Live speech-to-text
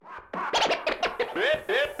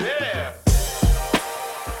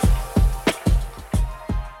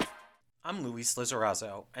I'm Luis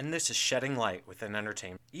Lizarazo, and this is Shedding Light Within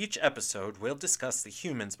Entertainment. Each episode, we'll discuss the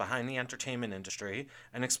humans behind the entertainment industry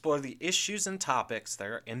and explore the issues and topics that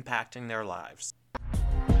are impacting their lives.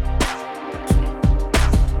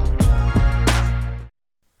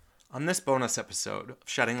 On this bonus episode of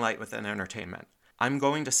Shedding Light Within Entertainment, I'm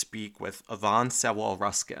going to speak with Yvonne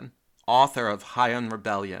Sewall-Ruskin, author of High on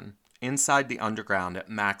Rebellion, Inside the Underground at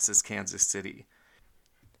Max's Kansas City.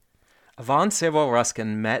 Yvonne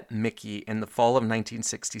Sewall-Ruskin met Mickey in the fall of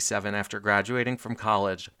 1967 after graduating from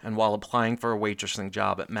college and while applying for a waitressing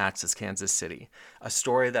job at Max's Kansas City, a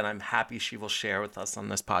story that I'm happy she will share with us on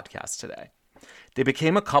this podcast today. They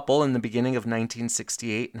became a couple in the beginning of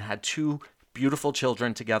 1968 and had two beautiful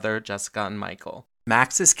children together, Jessica and Michael.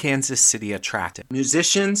 Max's Kansas City attracted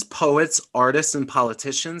musicians, poets, artists, and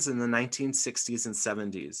politicians in the 1960s and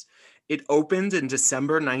 70s. It opened in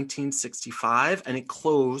December 1965 and it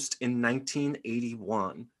closed in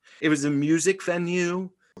 1981. It was a music venue,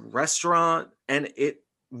 restaurant, and it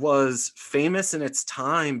was famous in its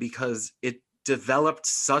time because it developed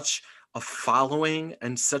such a following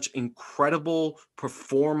and such incredible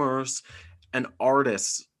performers and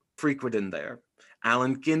artists frequented there.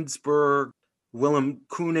 Allen Ginsberg, Willem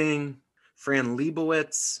Kooning, Fran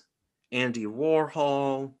Lebowitz, Andy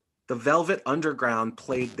Warhol. The Velvet Underground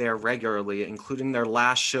played there regularly, including their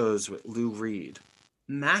last shows with Lou Reed.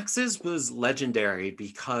 Max's was legendary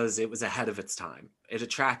because it was ahead of its time. It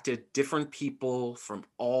attracted different people from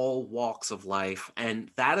all walks of life,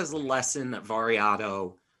 and that is a lesson that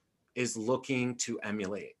Variato is looking to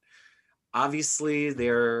emulate. Obviously, and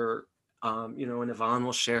Yvonne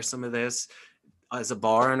will share some of this. As a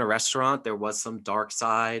bar and a restaurant, there was some dark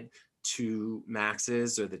side to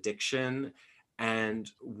Max's or the Diction. And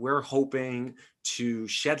we're hoping to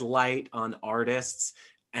shed light on artists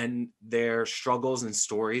and their struggles and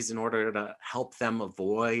stories in order to help them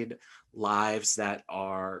avoid lives that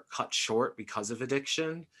are cut short because of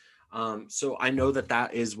addiction. So I know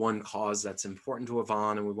that is one cause that's important to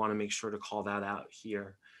Yvonne, and we want to make sure to call that out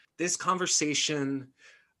here. This conversation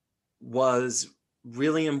was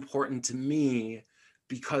really important to me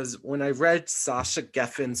because when I read Sasha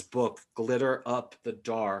Geffen's book, Glitter Up the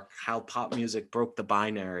Dark, How Pop Music Broke the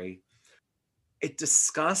Binary, it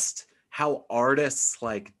discussed how artists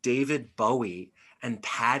like David Bowie and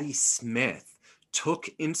Patti Smith took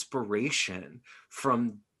inspiration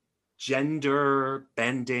from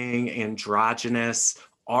gender-bending, androgynous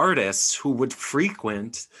artists who would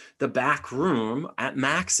frequent the back room at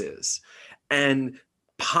Max's. And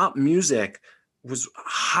pop music was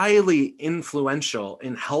highly influential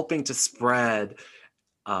in helping to spread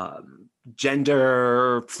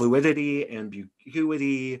gender fluidity,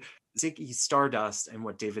 ambiguity, Ziggy Stardust and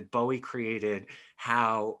what David Bowie created,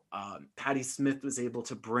 how Patti Smith was able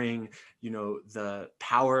to bring, the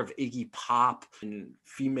power of Iggy Pop and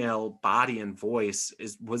female body and voice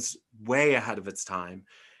was way ahead of its time.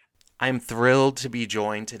 I'm thrilled to be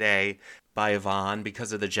joined today by Yvonne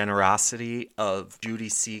because of the generosity of Judy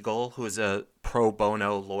Siegel, who is a pro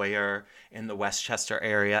bono lawyer in the Westchester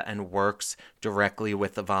area and works directly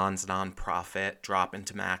with Yvonne's nonprofit, Drop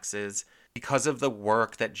Into Max's. Because of the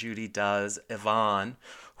work that Judy does, Yvonne,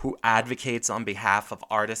 who advocates on behalf of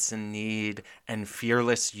artists in need and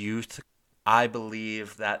fearless youth, I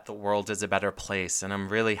believe that the world is a better place, and I'm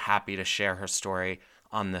really happy to share her story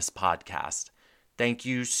on this podcast. Thank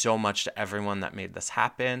you so much to everyone that made this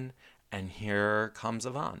happen. And here comes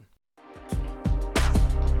Yvonne. I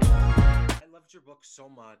loved your book so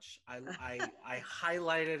much. I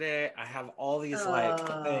highlighted it. I have all these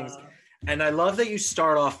things. And I love that you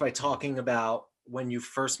start off by talking about when you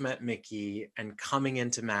first met Mickey and coming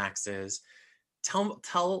into Max's.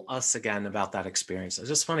 Tell us again about that experience. I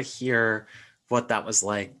just want to hear what that was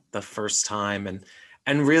like the first time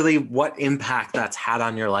and really what impact that's had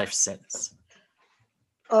on your life since.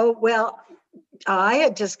 Oh, well, I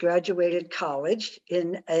had just graduated college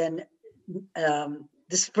in the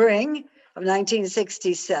spring of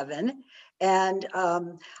 1967. And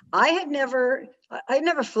I had never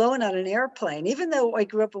flown on an airplane, even though I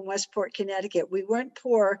grew up in Westport, Connecticut. We weren't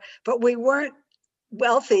poor, but we weren't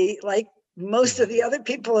wealthy like most of the other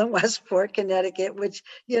people in Westport, Connecticut, which,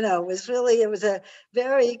 it was a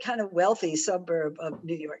very kind of wealthy suburb of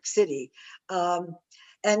New York City.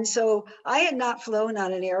 And so I had not flown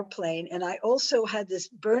on an airplane, and I also had this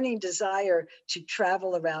burning desire to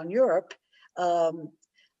travel around Europe. A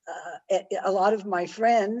lot of my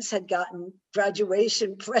friends had gotten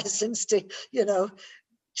graduation presents to,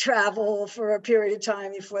 travel for a period of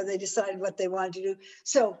time before they decided what they wanted to do.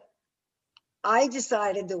 So I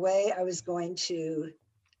decided the way I was going to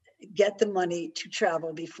get the money to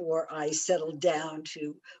travel before I settled down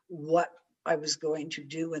to what I was going to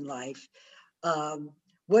do in life,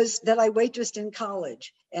 was that I waitressed in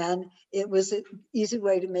college, and it was an easy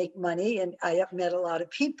way to make money. And I met a lot of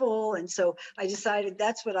people. And so I decided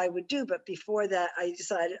that's what I would do. But before that, I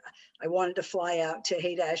decided I wanted to fly out to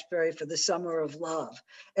Haight-Ashbury for the summer of love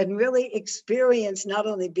and really experience not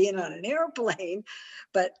only being on an airplane,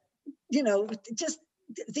 but, just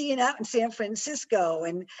being out in San Francisco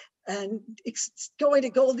and going to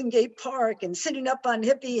Golden Gate Park and sitting up on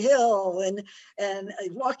Hippie Hill and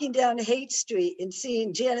walking down Haight Street and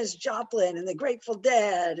seeing Janis Joplin and the Grateful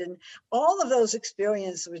Dead, and all of those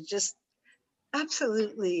experiences were just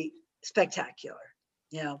absolutely spectacular,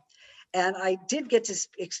 you know. And I did get to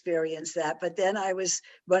experience that, but then I was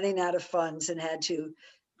running out of funds and had to,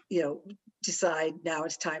 decide now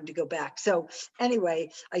it's time to go back. So anyway,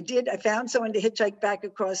 I found someone to hitchhike back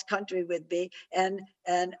across country with me.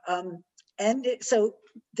 So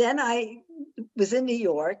then I was in New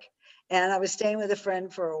York, and I was staying with a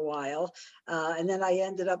friend for a while. And then I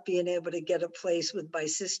ended up being able to get a place with my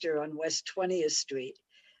sister on West 20th Street.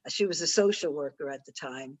 She was a social worker at the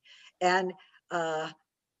time. And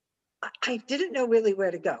I didn't know really where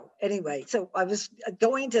to go. Anyway, so I was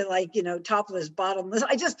going to topless, bottomless.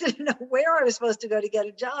 I just didn't know where I was supposed to go to get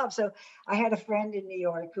a job. So I had a friend in New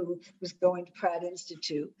York who was going to Pratt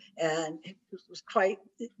Institute and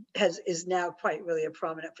is now quite really a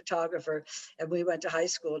prominent photographer. And we went to high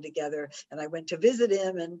school together, and I went to visit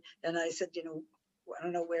him, and I said, I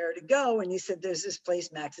don't know where to go. And he said, there's this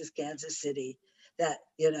place, Max's Kansas City, that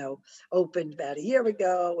opened about a year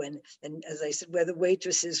ago, and as I said, where the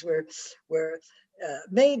waitresses were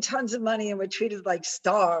made tons of money and were treated like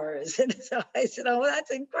stars. And so I said, oh,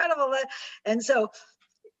 that's incredible. And so,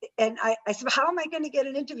 and I said, how am I going to get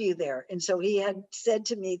an interview there? And so he had said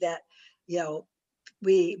to me that,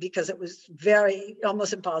 because it was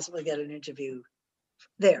almost impossible to get an interview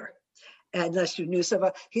there unless you knew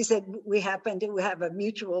someone. He said, we happen to have a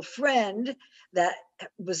mutual friend that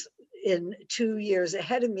was in 2 years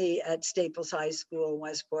ahead of me at Staples High School in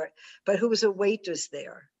Westport, but who was a waitress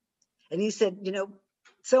there. And he said,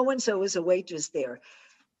 so-and-so is a waitress there.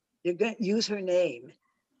 You're going to use her name.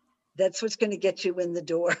 That's what's going to get you in the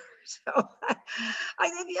door. So I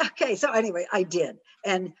think, okay. So anyway, I did.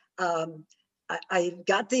 And I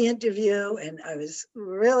got the interview, and I was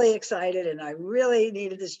really excited, and I really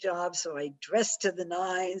needed this job. So I dressed to the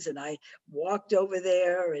nines, and I walked over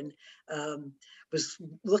there and was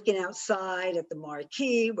looking outside at the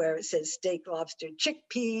marquee where it says steak, lobster,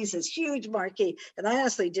 chickpeas, this huge marquee. And I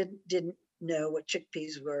honestly didn't know what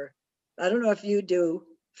chickpeas were. I don't know if you do,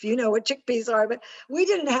 if you know what chickpeas are, but I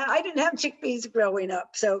didn't have chickpeas growing up.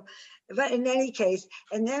 So, but in any case,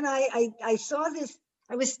 and then I saw this.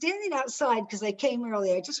 I was standing outside because I came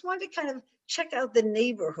early. I just wanted to kind of check out the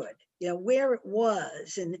neighborhood, where it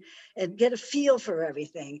was, and get a feel for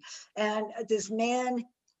everything. And this man,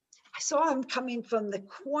 I saw him coming from the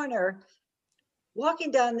corner,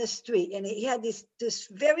 walking down the street, and he had this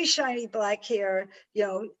very shiny black hair,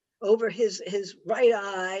 over his right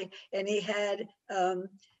eye, and he had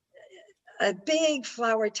a big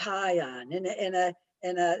flower tie on,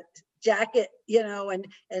 and a jacket, and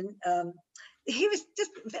he was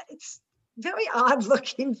just very odd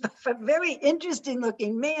looking, but very interesting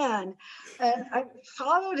looking man. And I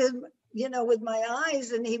followed him, with my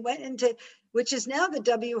eyes, and he went into, which is now the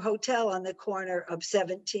W Hotel on the corner of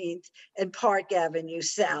 17th and Park Avenue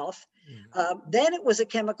South. Then it was a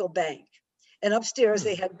chemical bank, and upstairs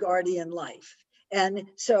they had Guardian Life. And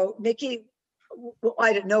so Mickey, well,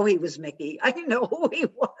 I didn't know he was Mickey. I didn't know who he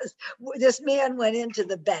was. This man went into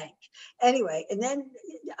the bank. Anyway, and then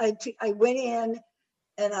I went in,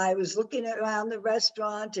 and I was looking around the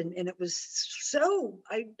restaurant, and it was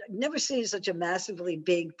I'd never seen such a massively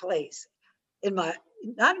big place not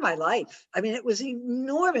in my life. I mean, it was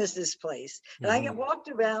enormous, this place. And I walked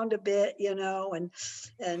around a bit, and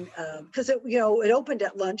because it opened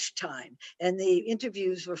at lunchtime, and the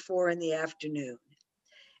interviews were 4 p.m.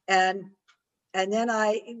 And then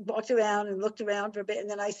I walked around and looked around for a bit. And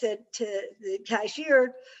then I said to the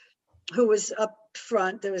cashier, who was up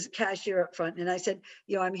front, there was a cashier up front, and I said,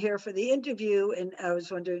 I'm here for the interview, and I was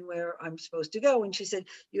wondering where I'm supposed to go. And she said,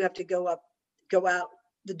 you have to go out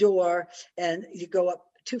the door, and you go up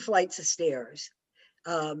 2 flights of stairs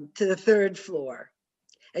to the 3rd floor,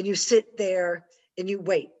 and you sit there and you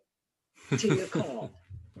wait till you're called.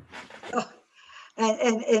 Oh,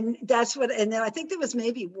 and that's what, and then I think there was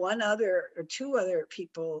maybe 1 other or 2 other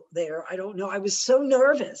people there. I don't know. I was so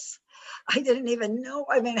nervous. I didn't even know.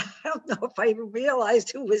 I mean, I don't know if I even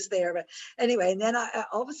realized who was there, but anyway, and then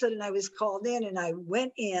all of a sudden I was called in, and I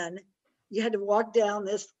went in, you had to walk down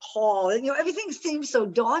this hall, and everything seemed so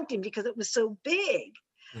daunting because it was so big.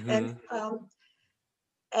 And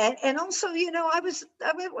and also, I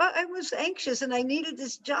was anxious and I needed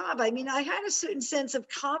this job. I mean, I had a certain sense of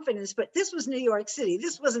confidence, but this was New York City.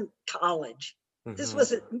 This wasn't college. This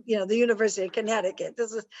wasn't, the University of Connecticut.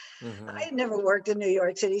 I had never worked in New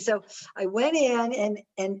York City. So I went in,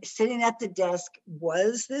 and sitting at the desk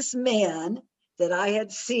was this man that I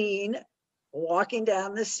had seen walking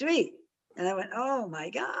down the street. And I went, oh my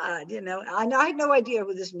God, I had no idea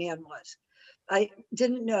who this man was. I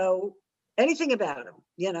didn't know anything about him.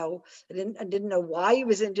 I didn't know why he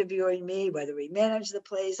was interviewing me, whether he managed the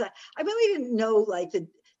place. I really didn't know like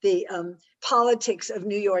the politics of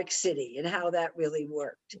New York City and how that really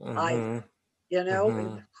worked. And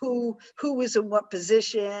who was in what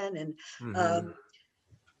position, and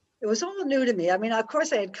it was all new to me. I mean, of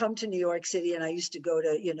course, I had come to New York City, and I used to go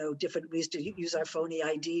to we used to use our phony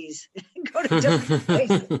IDs and go to different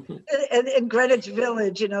places. And in Greenwich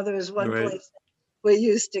Village, there was one place we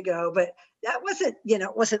used to go, but that wasn't,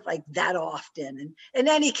 it wasn't like that often. And in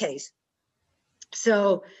any case,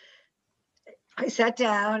 so I sat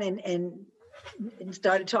down and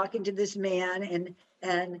started talking to this man,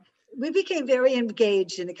 and we became very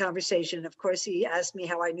engaged in the conversation. Of course, he asked me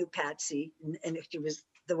how I knew Patsy, and if she was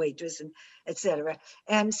the waitress, and etc.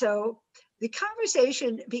 And so the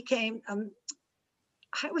conversation became,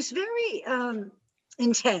 it was very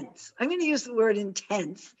intense. I'm going to use the word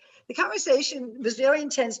intense. The conversation was very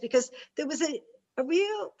intense because there was a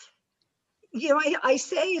real, I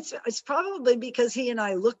say it's probably because he and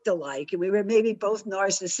I looked alike, and we were maybe both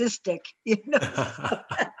narcissistic,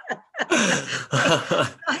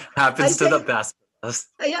 Happens to the best of us.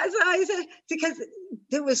 Yeah, so I said, because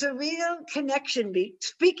there was a real connection.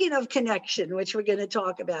 Speaking of connection, which we're going to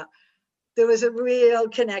talk about, there was a real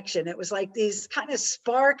connection. It was like these kind of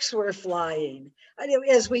sparks were flying.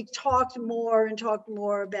 As we talked more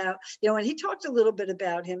about, and he talked a little bit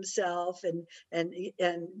about himself, and he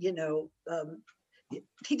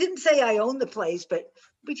didn't say I own the place, but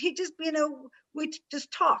he just, we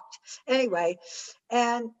just talked anyway.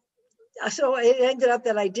 And so it ended up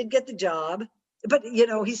that I did get the job, but,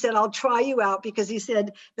 he said, I'll try you out, because he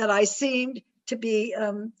said that I seemed to be,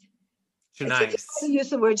 too nice. I use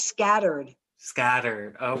the word scattered.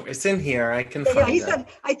 Scattered. Oh, it's in here. I can find it. He said,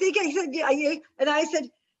 I think he said, yeah, and I said,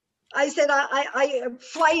 I am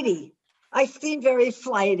flighty. I seem very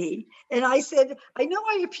flighty. And I said, I know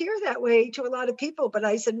I appear that way to a lot of people, but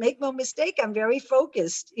I said, make no mistake, I'm very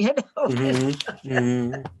focused,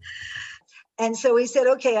 And so he said,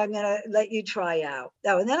 okay, I'm going to let you try out.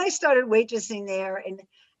 Oh, and then I started waitressing there.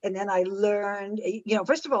 And then I learned,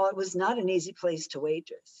 first of all, it was not an easy place to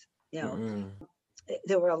waitress.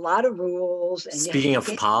 There were a lot of rules. And speaking of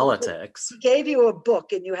politics, he gave you a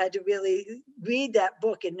book, and you had to really read that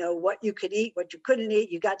book and know what you could eat, what you couldn't eat.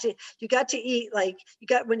 You got to eat, like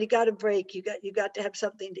when you got a break, you got to have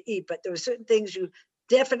something to eat. But there were certain things you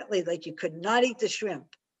definitely, like, you could not eat the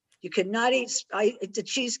shrimp. You could not eat the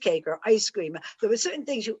cheesecake or ice cream. There were certain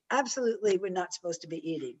things you absolutely were not supposed to be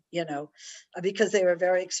eating, because they were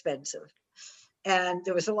very expensive. And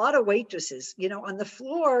there was a lot of waitresses, on the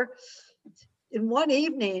floor. In one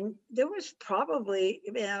evening, there was probably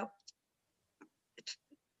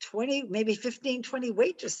 20, maybe 15, 20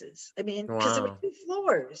 waitresses. I mean, because there were two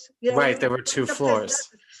floors. Right, there were two floors.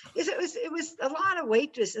 It was a lot of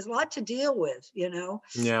waitresses, a lot to deal with,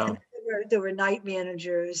 Yeah. And there were night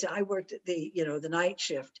managers. I worked at the night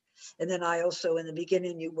shift. And then I also, in the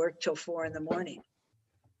beginning, you worked till 4 a.m.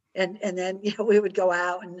 And then, we would go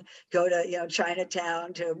out and go to,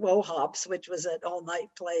 Chinatown, to Wohop's, which was an all-night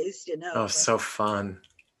place, Oh, so fun.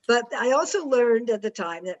 But I also learned at the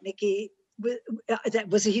time that Mickey,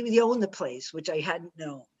 he owned the place, which I hadn't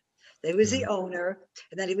known. He was the owner,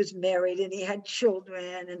 and then he was married, and he had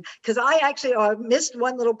children. And because I actually missed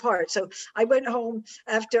one little part. So I went home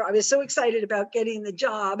after I was so excited about getting the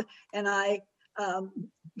job, and I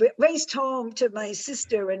raced home to my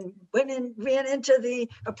sister and ran into the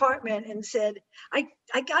apartment and said, I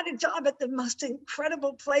got a job at the most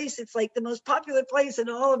incredible place. It's like the most popular place in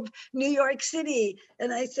all of New York City.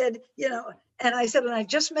 And I said, and I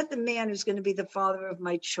just met the man who's going to be the father of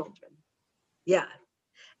my children. Yeah.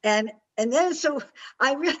 And then, so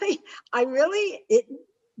I really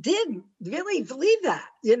did really believe that,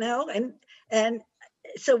 and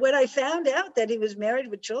so when I found out that he was married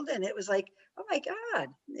with children, it was like, oh my God,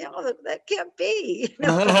 that can't be.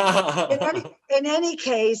 In any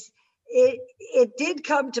case, it did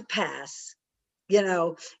come to pass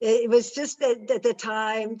It was just that at the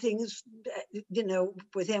time things,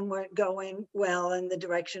 with him weren't going well in the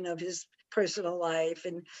direction of his personal life.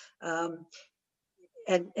 Um,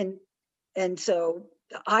 and, and, and so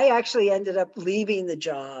I actually ended up leaving the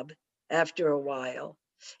job after a while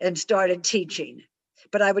and started teaching,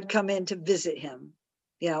 but I would come in to visit him,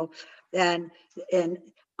 you know, and, and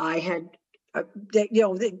I had,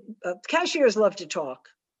 the cashiers love to talk.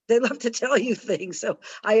 They love to tell you things. So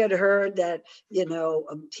I had heard that,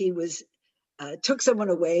 he was, took someone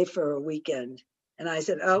away for a weekend. And I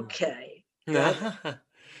said, okay, now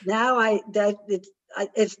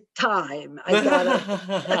it's time. I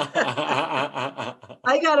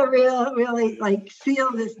gotta really like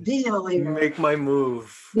seal this deal here. Make my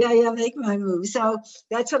move. Yeah, make my move. So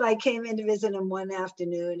that's what I came in to visit him one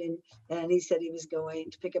afternoon, and he said he was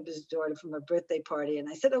going to pick up his daughter from a birthday party. And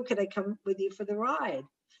I said, oh, could I come with you for the ride?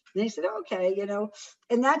 And he said, okay,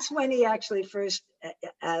 and that's when he actually first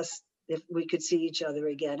asked if we could see each other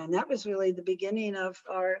again. And that was really the beginning of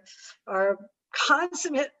our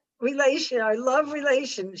consummate our love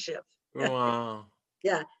relationship. Wow.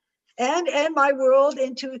 Yeah. And my world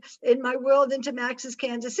into Max's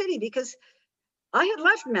Kansas City, because I had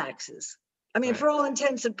left Max's. I mean, for all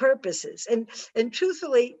intents and purposes. And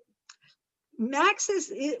truthfully,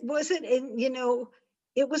 Max's, it wasn't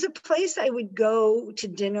it was a place I would go to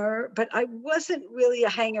dinner, but I wasn't really a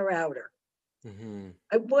hanger-outer.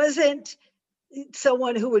 I wasn't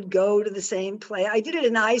someone who would go to the same play. I did it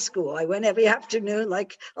in high school. I went every afternoon,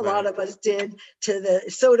 like a lot of us did, to the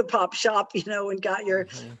soda pop shop, and got your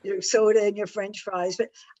soda and your French fries. But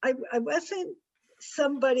I wasn't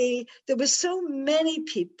somebody, there was so many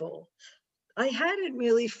people. I hadn't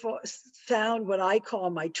really found what I call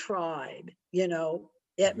my tribe,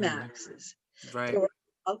 at Max's. Right.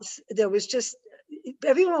 There was just,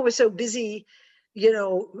 everyone was so busy,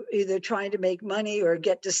 either trying to make money or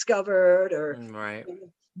get discovered or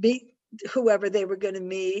meet whoever they were going to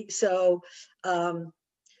meet. So that's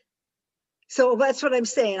what I'm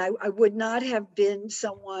saying. I would not have been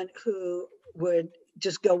someone who would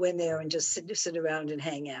just go in there and just sit around and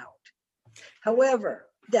hang out. However,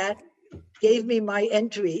 that gave me my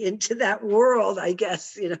entry into that world, I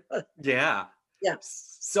guess, Yeah. Yeah.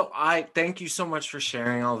 So I thank you so much for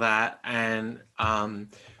sharing all that. And,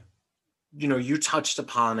 you touched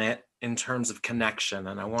upon it in terms of connection.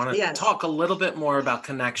 And I want to talk a little bit more about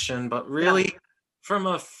connection, but really from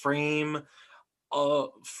a framing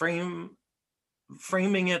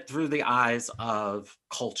it through the eyes of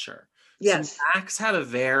culture. Yes. So Max had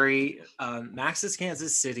Max's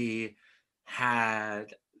Kansas City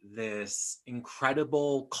had this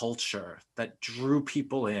incredible culture that drew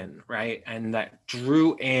people in, right? And that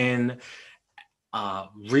drew in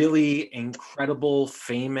really incredible,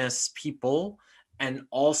 famous people, and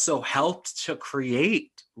also helped to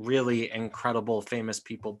create really incredible, famous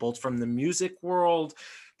people, both from the music world,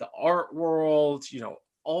 the art world,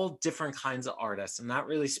 all different kinds of artists. And that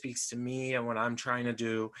really speaks to me and what I'm trying to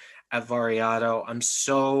do at Variato. I'm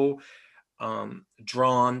so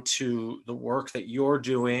drawn to the work that you're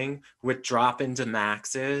doing with Drop Into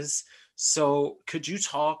Max's. So could you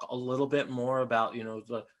talk a little bit more about,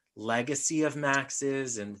 the legacy of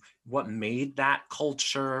Max's and what made that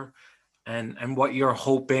culture and what you're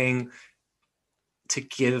hoping to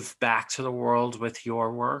give back to the world with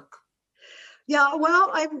your work? Yeah,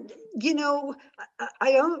 well, I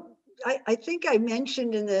think I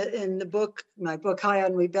mentioned in the book, my book, High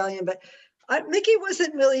on Rebellion, but Mickey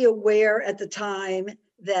wasn't really aware at the time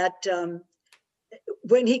that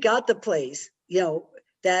when he got the place,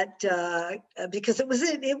 that because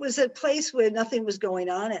it was a place where nothing was going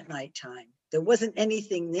on at nighttime. There wasn't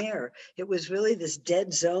anything there. It was really this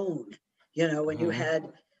dead zone, when you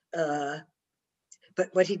had but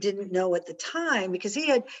what he didn't know at the time, because he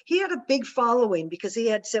had a big following, because he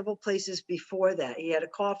had several places before that. He had a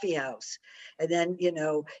coffee house, and then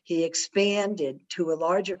he expanded to a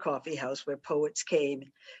larger coffee house where poets came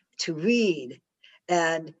to read,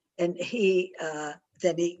 and he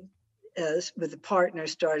then he with a partner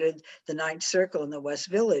started the Ninth Circle in the West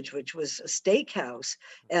Village, which was a steakhouse.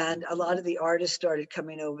 And a lot of the artists started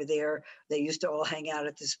coming over there. They used to all hang out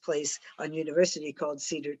at this place on University called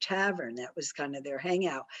Cedar Tavern. That was kind of their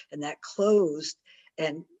hangout, and that closed.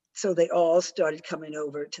 And so they all started coming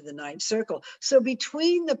over to the Ninth Circle. So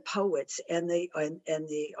between the poets and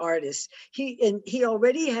the artists, he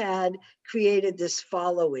already had created this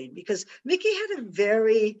following, because Mickey had a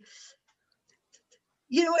very,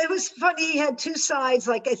 it was funny. He had two sides,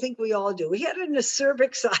 like I think we all do. He had an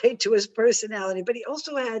acerbic side to his personality, but he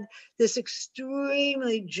also had this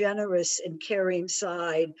extremely generous and caring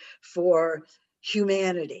side for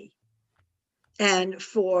humanity. and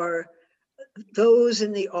for those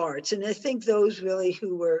in the arts, and I think those really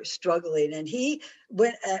who were struggling. And he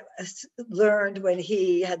learned when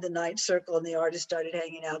he had the Ninth Circle and the artists started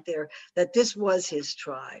hanging out there that this was his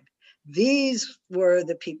tribe. These were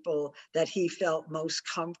the people that he felt most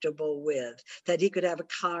comfortable with, that he could have a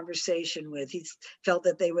conversation with. He felt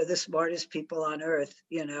that they were the smartest people on earth,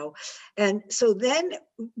 you know. And so then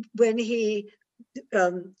when he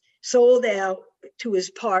sold out to his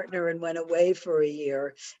partner and went away for a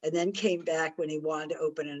year, and then came back when he wanted to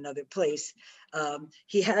open another place.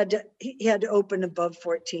 He had to open above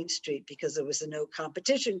 14th Street because there was a no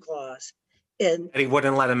competition clause, and And he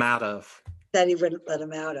wouldn't let him out of. that he wouldn't let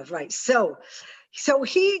him out of. Right. So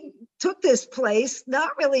he took this place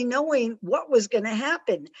not really knowing what was going to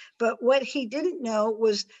happen. But what he didn't know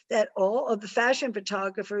was that all of the fashion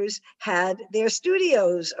photographers had their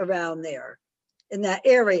studios around there in that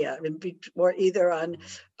area, or either on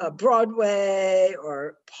Broadway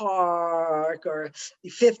or Park or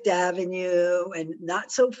Fifth Avenue, and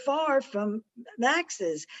not so far from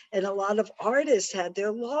Max's. And a lot of artists had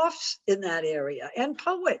their lofts in that area, and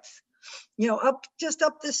poets, you know, just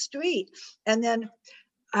up the street. And then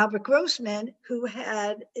Albert Grossman, who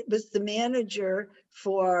was the manager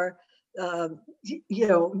for, you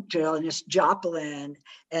know, Janis Joplin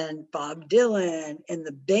and Bob Dylan and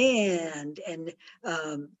the band and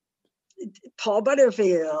Paul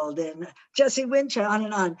Butterfield and Jesse Winter, on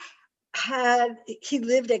and on. He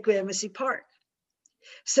lived at Gramercy Park.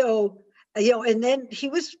 So, you know, and then he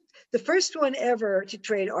was the first one ever to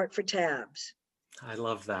trade art for tabs. I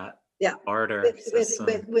love that. Yeah. Barter.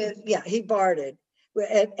 He bartered.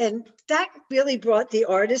 And that really brought the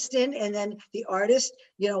artist in. And then the artist,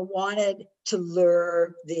 you know, wanted to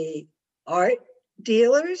lure the art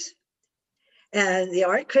dealers and the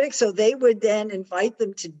art critics. So they would then invite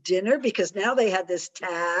them to dinner because now they had this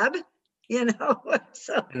tab, you know.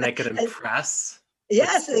 So, and they could impress.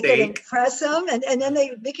 Yes, they could impress them, and then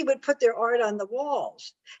Mickey would put their art on the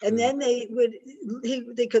walls, and then they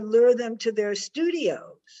could lure them to their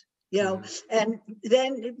studios, you know. And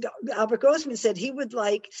then Albert Grossman said he would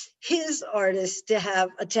like his artists to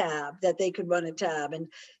have a tab, that they could run a tab, and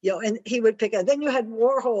you know, and he would pick up. Then you had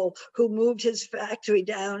Warhol, who moved his factory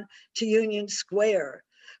down to Union Square,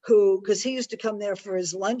 because he used to come there for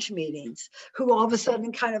his lunch meetings, who all of a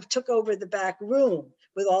sudden kind of took over the back room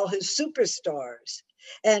with all his superstars.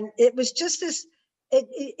 And it was just this,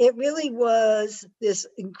 it really was this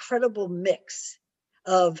incredible mix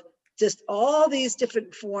of just all these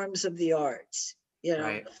different forms of the arts, you know.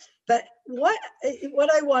 Right. But what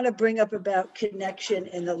I want to bring up about connection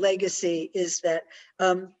and the legacy is that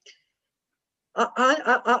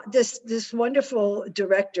this wonderful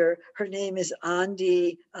director, her name is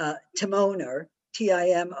Andi Timoner,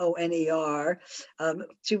 Timoner.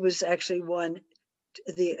 She was actually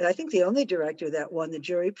I think the only director that won the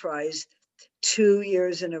jury prize 2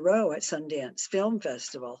 years in a row at Sundance Film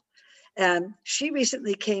Festival. And she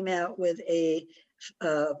recently came out with a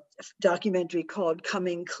documentary called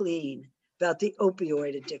Coming Clean about the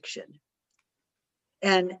opioid addiction.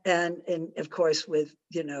 And of course, with,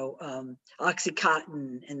 you know,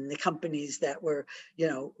 Oxycontin and the companies that were, you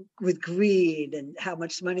know, with greed and how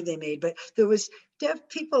much money they made. But there was deaf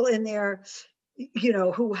people in there, you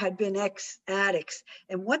know, who had been ex-addicts.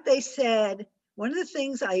 And what they said, one of the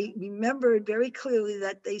things I remembered very clearly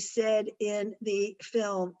that they said in the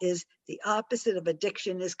film is the opposite of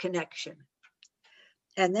addiction is connection.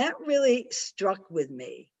 And that really struck with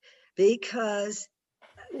me, because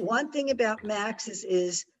one thing about Max's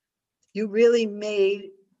is you really made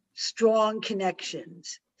strong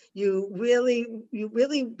connections. You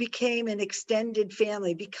really became an extended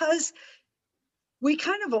family, because we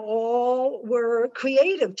kind of all were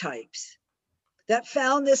creative types that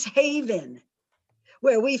found this haven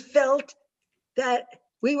where we felt that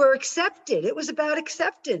we were accepted. It was about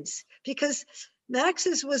acceptance, because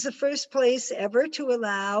Max's was the first place ever to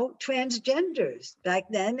allow transgenders. Back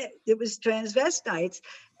then, it was transvestites.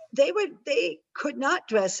 They could not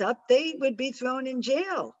dress up. They would be thrown in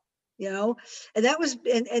jail, you know. And that was,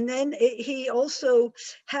 and then he also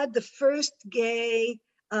had the first gay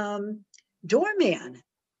doorman,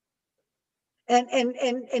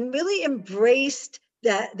 and really embraced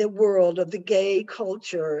that the world of the gay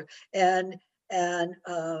culture and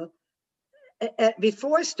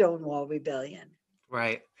before Stonewall Rebellion.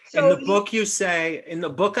 Right. So in the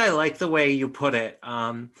book, I like the way you put it.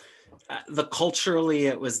 Culturally,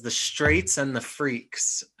 it was the straights and the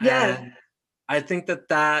freaks. Yeah. And I think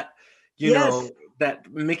that you know,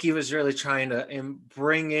 that Mickey was really trying to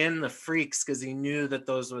bring in the freaks, because he knew that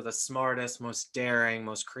those were the smartest, most daring,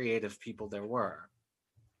 most creative people there were.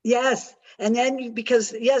 Yes. And then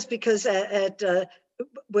because at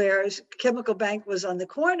where Chemical Bank was on the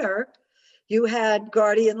corner, you had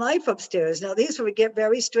Guardian Life upstairs. Now these would get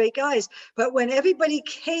very straight guys, but when everybody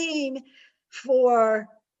came for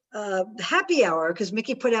happy hour, because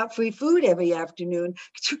Mickey put out free food every afternoon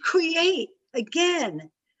to create again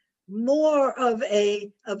more of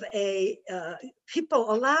a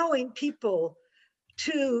people, allowing people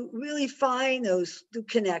to really find those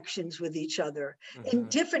connections with each other in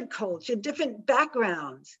different culture, different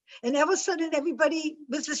backgrounds. And all of a sudden, everybody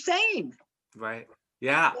was the same. Right.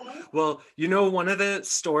 Yeah. Well, one of the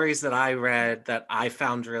stories that I read that I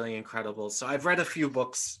found really incredible. So I've read a few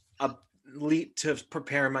books to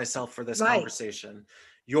prepare myself for this Right. conversation.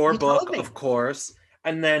 Your You told book, me. of course,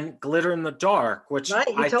 and then Glitter in the Dark, which Right.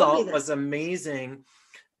 You I told me thought that. was amazing,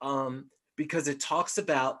 because it talks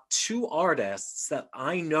about two artists that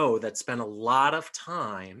I know that spent a lot of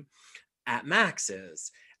time at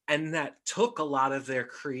Max's and that took a lot of their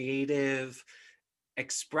creative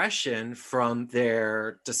expression from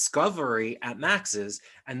their discovery at Max's.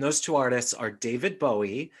 And those two artists are David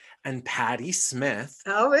Bowie and Patti Smith.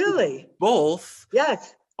 Oh, really? Both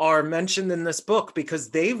Yes. are mentioned in this book because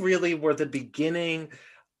they really were the beginning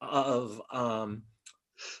of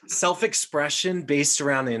self-expression based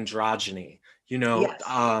around androgyny. Yes.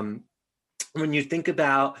 When you think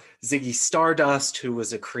about Ziggy Stardust, who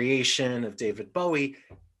was a creation of David Bowie,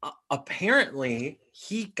 apparently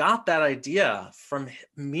he got that idea from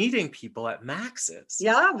meeting people at Max's.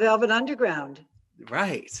 Yeah, Velvet Underground.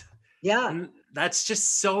 Right. Yeah. And that's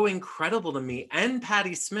just so incredible to me. And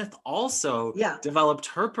Patti Smith also Yeah. developed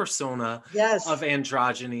her persona Yes. of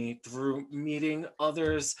androgyny through meeting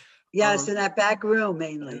others. Yes, in that back room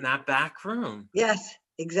mainly. In that back room. Yes,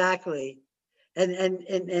 exactly. And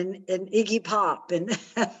Iggy Pop and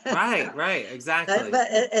right, exactly.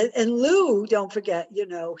 And Lou, don't forget,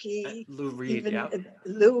 he Lou Reed, even yeah.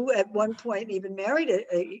 Lou at one point even married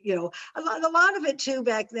a lot of it too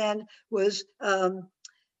back then was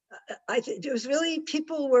I think it was really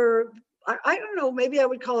people were I don't know, maybe I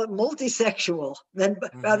would call it multisexual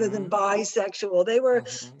rather than bisexual. They were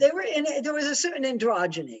there was a certain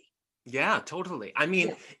androgyny. Yeah, totally. I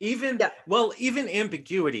mean, Yeah. even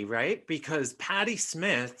ambiguity, right? Because Patti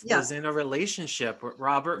Smith was in a relationship with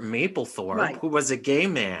Robert Mapplethorpe, Right. who was a gay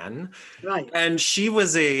man, Right. and she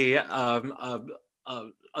was a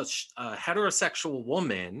heterosexual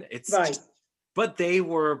woman. Right. But they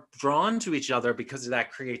were drawn to each other because of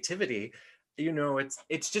that creativity.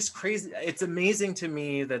 It's just crazy. It's amazing to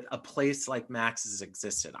me that a place like Max's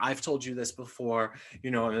existed. I've told you this before.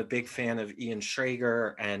 I'm a big fan of Ian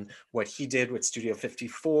Schrager and what he did with Studio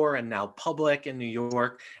 54 and now Public in New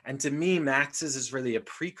York. And to me, Max's is really a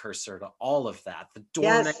precursor to all of that. The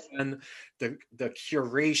doorman, the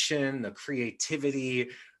curation, the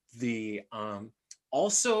creativity, the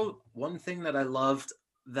also one thing that I loved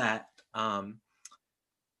that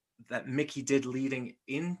that Mickey did leading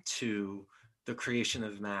into the creation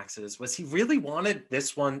of Max's was he really wanted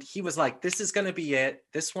this one. He was like, this is going to be it.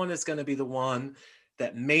 This one is going to be the one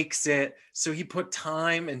that makes it. So he put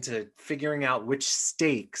time into figuring out which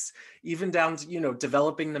stakes, even down to,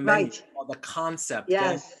 developing the menu, the concept,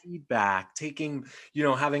 getting feedback, taking,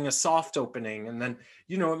 having a soft opening. And then,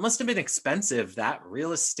 it must have been expensive, that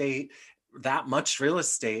much real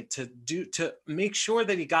estate to make sure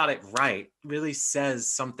that he got it right really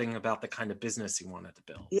says something about the kind of business he wanted to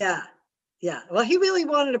build. Yeah. Well, he really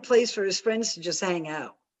wanted a place for his friends to just hang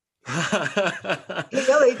out. He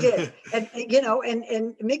really did. And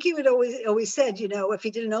and Mickey would always said, if he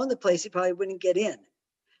didn't own the place, he probably wouldn't get in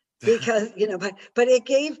because,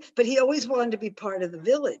 but he always wanted to be part of the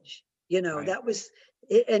village, right. That was,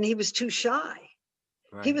 and he was too shy.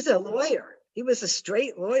 Right. He was a lawyer. He was a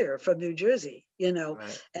straight lawyer from New Jersey,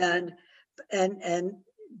 right. and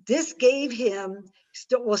this gave him,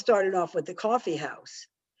 started off with the coffee house,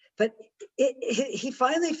 but he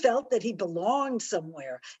finally felt that he belonged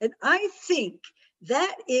somewhere. And I think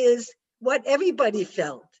that is what everybody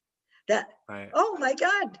felt, that, right. Oh my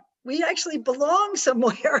God, we actually belong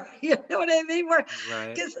somewhere. You know what I mean?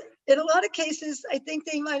 Because in a lot of cases, I think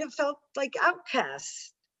they might have felt like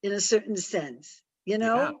outcasts in a certain sense,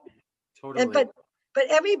 Yeah, totally. And but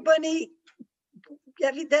everybody,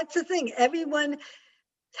 that's the thing. Everyone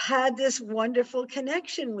had this wonderful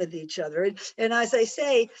connection with each other. And as I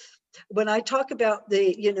say, when I talk about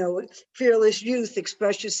the, fearless youth,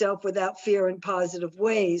 express yourself without fear in positive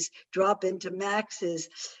ways, drop into Max's,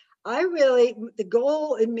 the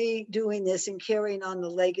goal in me doing this and carrying on the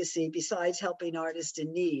legacy, besides helping artists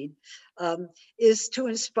in need, is to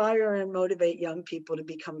inspire and motivate young people to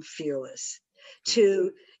become fearless.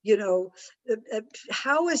 to,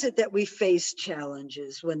 how is it that we face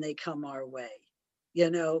challenges when they come our way,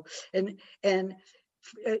 and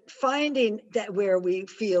finding that where we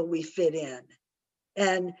feel we fit in,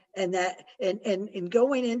 and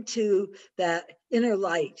going into that inner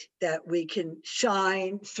light that we can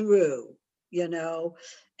shine through,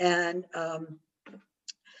 and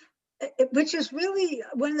which is really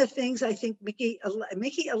one of the things I think Mickey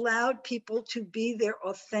allowed people to be their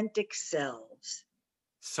authentic selves.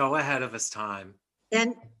 So ahead of his time.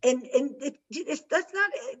 And that's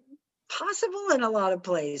not possible in a lot of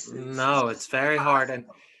places. No, it's very hard.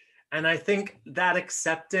 And I think that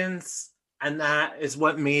acceptance, and that is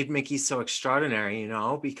what made Mickey so extraordinary,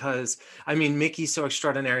 because I mean, Mickey's so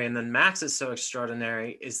extraordinary, and then Max is so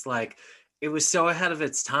extraordinary, is like, it was so ahead of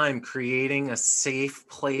its time, creating a safe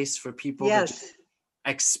place for people to just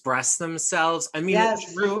express themselves. I mean, it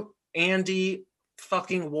drew Andy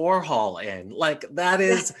fucking Warhol in. Like, that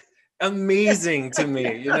is amazing to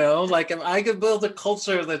me, like, if I could build a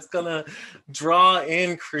culture that's gonna draw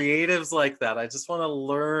in creatives like that, I just want to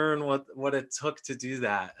learn what it took to do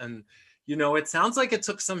that. And it sounds like it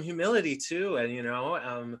took some humility too,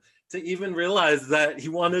 and to even realize that he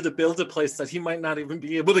wanted to build a place that he might not even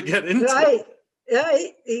be able to get into. Right,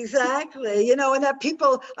 exactly. And that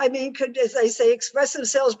people, could, as I say, express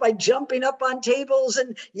themselves by jumping up on tables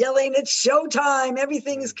and yelling, "It's showtime!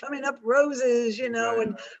 Everything is coming up roses," Right.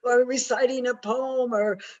 or reciting a poem,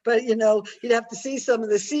 but you'd have to see some of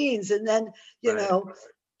the scenes, and then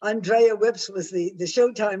Andrea Whips was the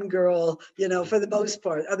Showtime girl, for the most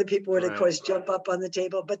part. Other people would, of course, jump up on the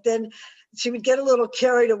table, but then she would get a little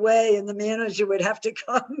carried away, and the manager would have to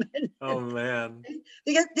come. Oh man!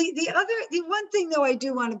 Because the one thing though I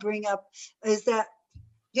do want to bring up is that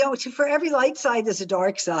for every light side there's a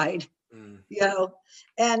dark side, and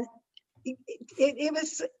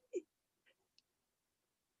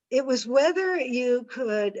it was whether you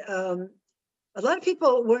could. A lot of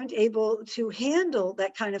people weren't able to handle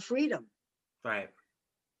that kind of freedom. Right.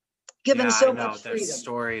 Given so much freedom. There's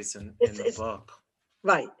stories in the book.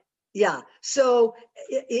 Right. Yeah. So,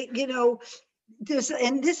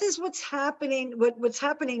 this is what's happening. What's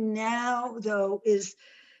happening now, though, is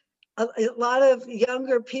a lot of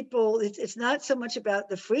younger people. It's not so much about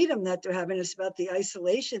the freedom that they're having; it's about the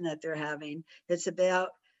isolation that they're having. It's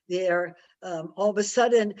about their all of a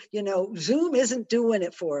sudden, Zoom isn't doing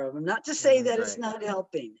it for them. Not to say that it's not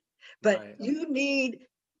helping, but you need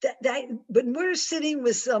that when we're sitting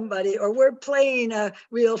with somebody or we're playing a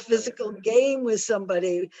real physical game with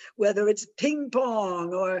somebody, whether it's ping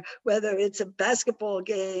pong or whether it's a basketball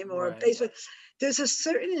game or baseball, there's a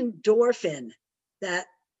certain endorphin that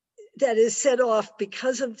is set off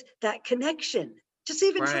because of that connection. Just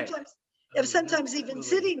even sometimes even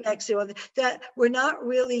sitting next to them, that we're not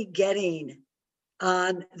really getting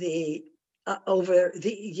on the over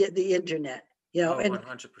the internet,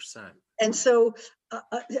 100%. And so,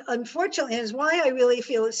 unfortunately, and it's why I really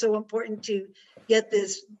feel it's so important to get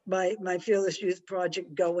this my Fearless Youth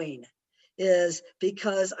project going, is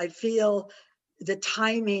because I feel the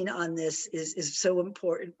timing on this is so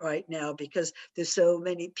important right now, because there's so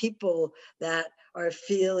many people that are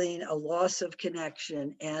feeling a loss of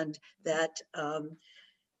connection, and that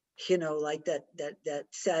like that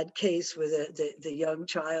sad case where the young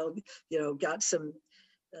child got some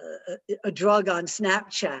a drug on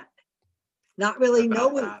Snapchat, not really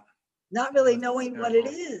knowing what it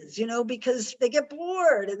is, because they get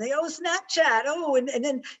bored and they Snapchat, and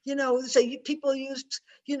then so people use,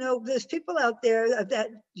 there's people out there that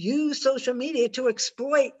use social media to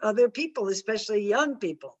exploit other people, especially young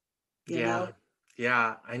people.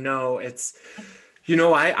 Yeah, I know. It's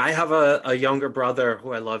I have a younger brother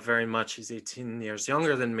who I love very much. He's 18 years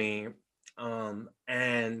younger than me,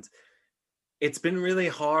 and it's been really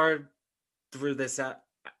hard through this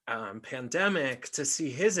pandemic to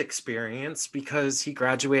see his experience, because he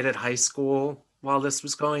graduated high school while this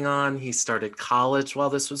was going on. He started college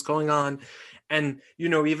while this was going on. And,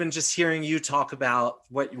 even just hearing you talk about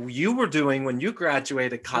what you were doing when you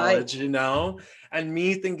graduated college, and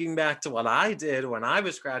me thinking back to what I did when I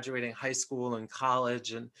was graduating high school and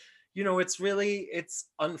college. And, it's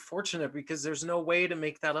unfortunate because there's no way to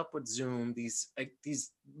make that up with Zoom. These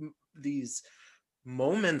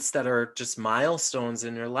moments that are just milestones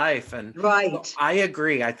in your life. And I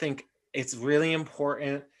agree. I think it's really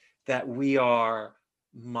important that we are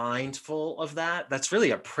mindful of that. That's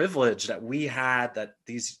really a privilege that we had, that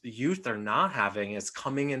these youth are not having, is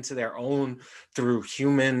coming into their own through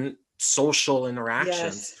human social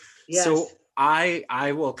interactions. So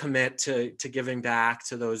I will commit to giving back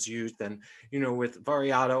to those youth. And with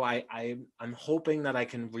Variato, I'm hoping that I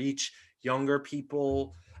can reach younger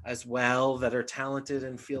people as well that are talented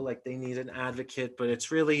and feel like they need an advocate. But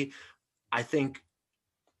it's really, I think,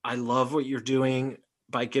 I love what you're doing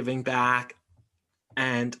by giving back.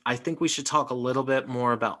 And I think we should talk a little bit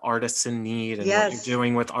more about artists in need and what you're Yes,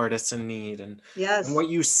 doing with artists in need, and yes. what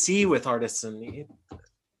you see with artists in need.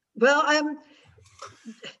 Well, I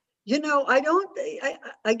don't,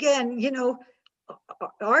 again,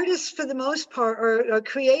 artists for the most part are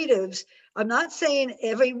creatives. I'm not saying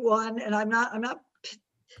everyone, and I'm not,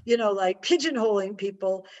 like pigeonholing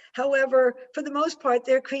people. However, for the most part,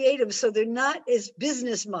 they're creative. So they're not as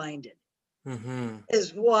business minded Mm-hmm.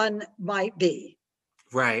 as one might be.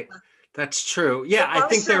 Right. That's true. So Yeah, I I'll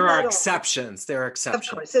think sum there are that off. exceptions. There are Of course,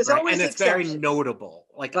 exceptions, there's right? And always it's very exceptions. notable.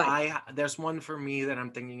 Like Right. there's one for me that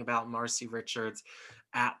I'm thinking about, Marcy Richards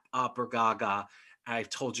at Opera Gaga. I've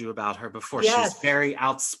told you about her before. She's Yes, very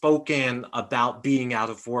outspoken about being out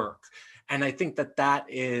of work. And I think that that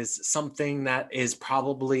is something that is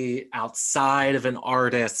probably outside of an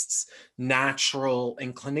artist's natural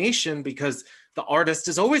inclination, because the artist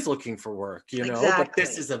is always looking for work, but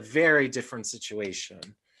this exactly. is a very different situation.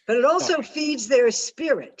 But it So also feeds their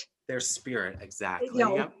spirit. their spirit, You exactly.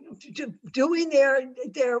 know, Yep. doing their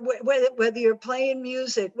whether you're playing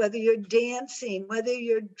music, whether you're dancing, whether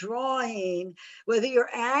you're drawing, whether you're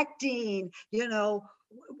acting,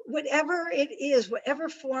 whatever it is, whatever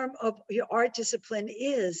form of your art discipline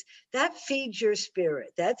is, that feeds your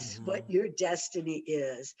spirit. That's what Mm-hmm. your destiny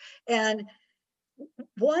is. And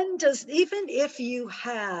one does, even if you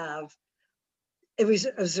have a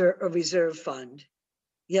reserve fund,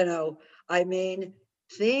 I mean,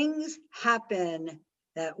 things happen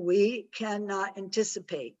that we cannot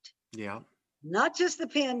anticipate. Yeah. Not just the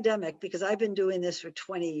pandemic, because I've been doing this for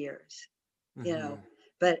 20 years, Mm-hmm.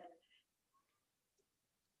 but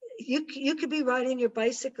you could be riding your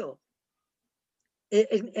bicycle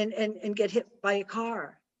and get hit by a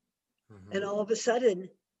car, and Mm-hmm. all of a sudden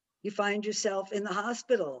you find yourself in the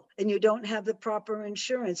hospital and you don't have the proper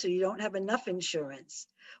insurance, or you don't have enough insurance,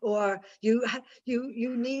 or you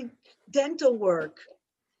need dental work,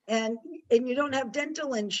 and you don't have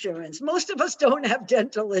dental insurance. Most of us don't have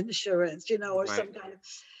dental insurance, or Right. some kind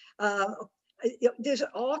of there's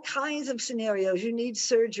all kinds of scenarios. You need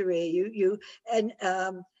surgery, you and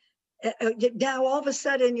now all of a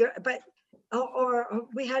sudden or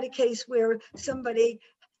we had a case where somebody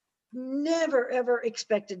never ever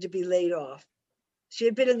expected to be laid off. She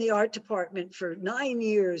had been in the art department for 9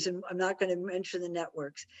 years, and I'm not going to mention the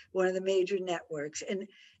networks, one of the major networks. And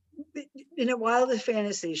in a wildest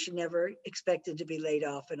fantasy, she never expected to be laid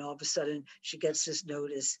off. And all of a sudden, she gets this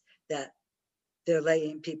notice that they're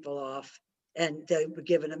laying people off, and they were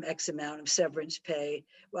giving them X amount of severance pay.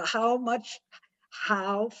 Well,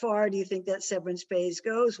 how far do you think that severance pay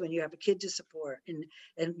goes when you have a kid to support, and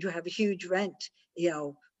you have a huge rent,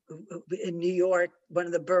 in New York, one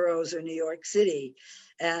of the boroughs of New York City,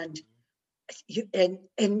 and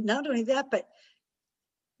and not only that, but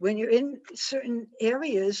when you're in certain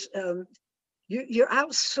areas, you're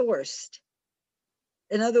outsourced.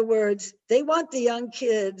 In other words, they want the young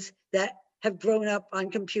kids that have grown up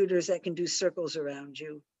on computers that can do circles around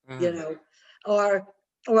you, you Mm. know, or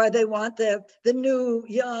or they want the new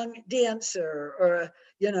young dancer, or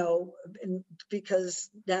because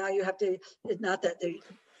now you have to. Not that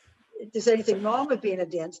there's anything wrong with being a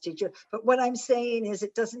dance teacher, but what I'm saying is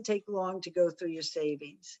it doesn't take long to go through your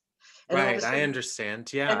savings, and all of a Right. I sudden,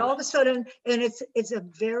 understand. and Yeah. all of a sudden, and it's a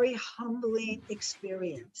very humbling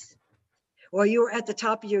experience. Or you're at the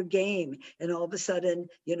top of your game, and all of a sudden,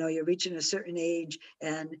 you're reaching a certain age,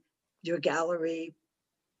 and your gallery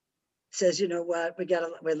says, you know what,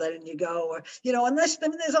 we're letting you go. Or, unless, I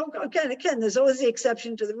mean, again, there's always the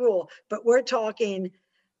exception to the rule, but we're talking,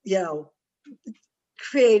 you know,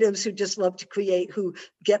 creatives who just love to create, who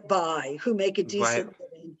get by, who make a Right. decent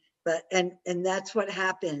living. But, and that's what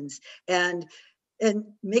happens. And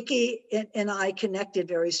Mickey and I connected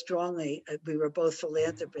very strongly. We were both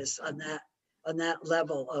philanthropists on that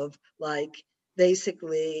level of, like,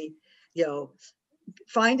 basically,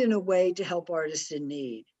 finding a way to help artists in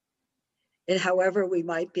need, and however we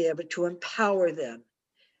might be able to empower them,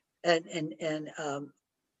 and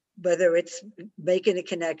whether it's making a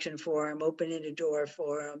connection for them, opening a door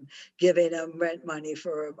for them, giving them rent money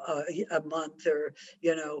for a month, or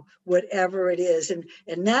whatever it is.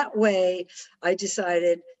 And that way, I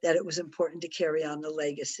decided that it was important to carry on the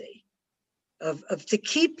legacy of to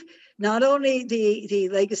keep not only the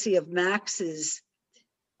legacy of Max's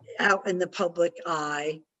out in the public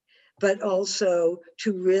eye, but also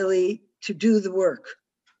to really to do the work,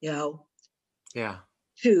 you know, Yeah.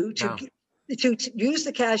 to to Yeah. to use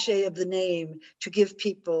the cachet of the name to give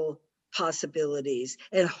people possibilities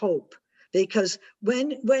and hope. Because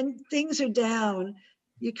when things are down,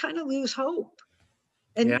 you kind of lose hope.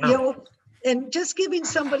 And Yeah. and just giving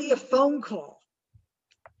somebody a phone call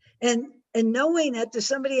and knowing that there's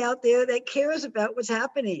somebody out there that cares about what's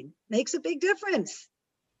happening makes a big difference.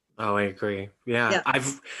 Oh, I agree. Yeah. Yeah.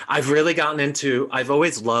 I've really gotten into, I've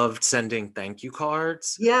always loved sending thank you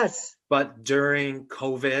cards, Yes. but during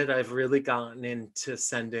COVID, I've really gotten into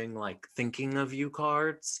sending like thinking of you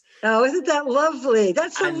cards. Oh, isn't that lovely?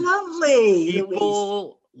 That's so And lovely, Louise.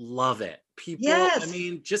 people love it. People, I Yes.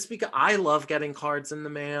 mean, just because I love getting cards in the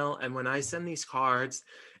mail, and when I send these cards,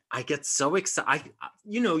 I get so excited.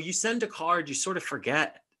 You send a card, you sort of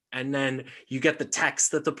forget, and then you get the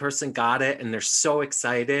text that the person got it, and they're so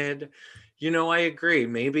excited. I agree.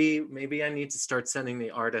 Maybe I need to start sending the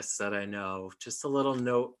artists that I know just a little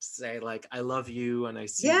note to say like, "I love you," and I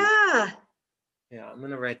see you. Yeah. Yeah, I'm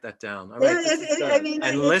gonna write that down. All right, Yeah. this is I good. mean,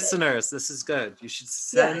 And it's, listeners, this is good. You should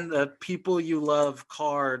yeah. send the people you love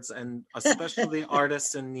cards, and especially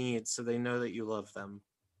artists in need, so they know that you love them.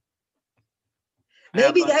 I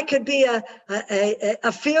have Maybe a that could be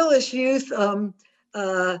a fearless youth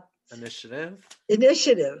uh, initiative.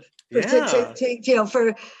 initiative for Yeah,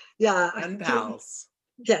 for yeah pen to, pals.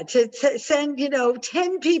 yeah to send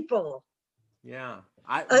 10 people Yeah,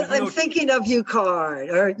 I'm thinking of you card,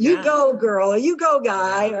 or you yeah, go girl, or you go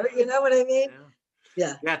guy, yeah, or you know what I mean. yeah.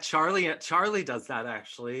 Yeah. Yeah, Charlie does that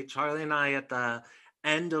actually. Charlie and I at the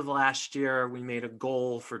end of last year, we made a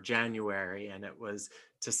goal for January, and it was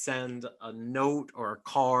to send a note or a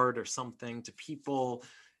card or something to people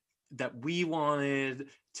that we wanted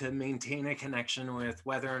to maintain a connection with,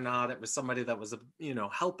 whether or not it was somebody that was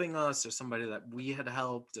helping us or somebody that we had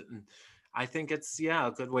helped. And I think it's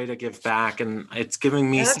a good way to give back, and it's giving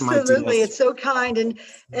me some Absolutely, ideas. it's so kind.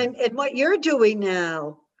 And what you're doing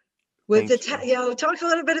now with Thank you. talk a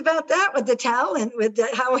little bit about that with the talent, with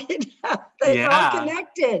how it's all Yeah.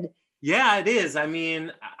 connected. Yeah, it is. I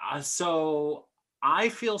mean, so I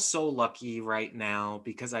feel so lucky right now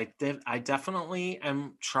because I definitely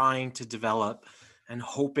am trying to develop and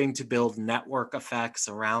hoping to build network effects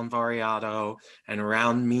around Variato and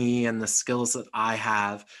around me and the skills that I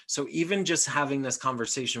have. So even just having this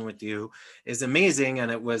conversation with you is amazing,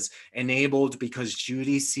 and it was enabled because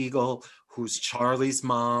Judy Siegel, who's Charlie's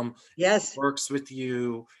mom, Yes. works with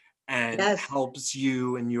you and Yes. helps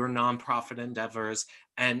you in your nonprofit endeavors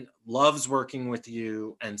and loves working with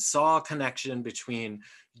you, and saw a connection between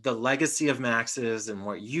the legacy of Max's and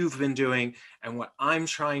what you've been doing and what I'm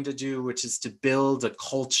trying to do, which is to build a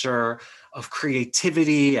culture of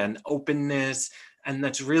creativity and openness, and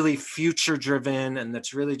that's really future driven, and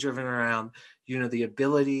that's really driven around the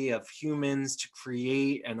ability of humans to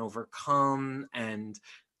create and overcome and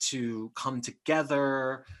to come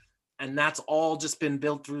together, and that's all just been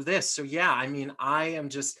built through this. So yeah, I mean,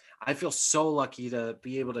 I feel so lucky to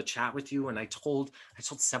be able to chat with you. And I told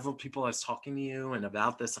several people I was talking to you and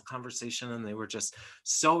about this conversation, and they were just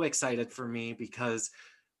so excited for me because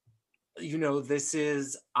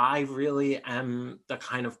I really am the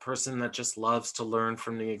kind of person that just loves to learn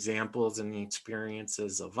from the examples and the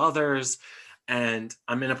experiences of others. And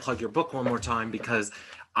I'm going to plug your book one more time because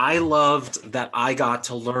I loved that I got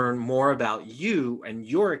to learn more about you and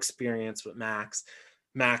your experience with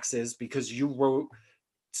Max's, because you wrote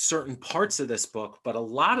certain parts of this book, but a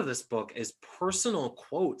lot of this book is personal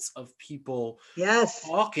quotes of people Yes.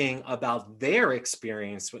 talking about their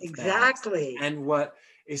experience with Max. Exactly. And what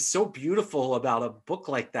is so beautiful about a book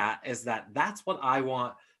like that is that that's what I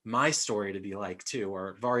want my story to be like too,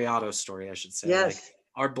 or Variato's story, I should say. Like Yes.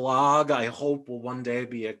 our blog, I hope, will one day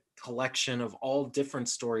be a collection of all different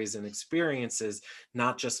stories and experiences,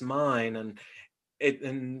 not just mine. And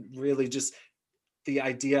really just the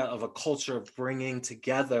idea of a culture of bringing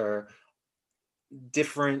together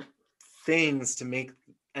different things to make,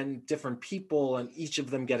 and different people, and each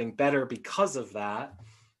of them getting better because of that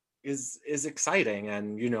is exciting.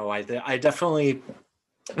 And I definitely,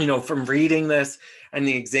 from reading this and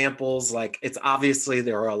the examples, like it's obviously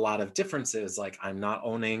there are a lot of differences. Like I'm not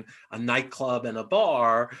owning a nightclub and a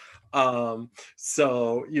bar,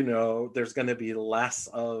 so there's going to be less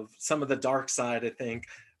of some of the dark side, I think,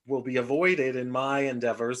 will be avoided in my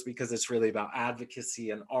endeavors because it's really about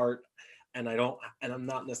advocacy and art, and I'm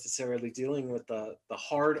not necessarily dealing with the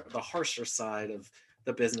harsher side of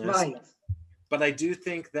the business. Right. But I do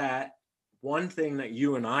think that one thing that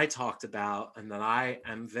you and I talked about, and that I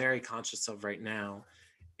am very conscious of right now,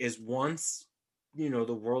 is once the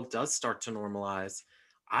world does start to normalize,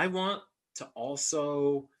 I want to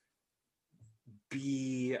also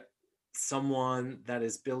be someone that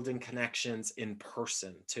is building connections in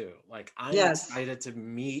person too. Like I'm Yes. excited to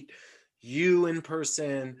meet you in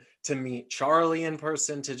person, to meet Charlie in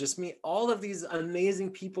person, to just meet all of these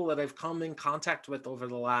amazing people that I've come in contact with over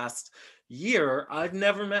the last year. I've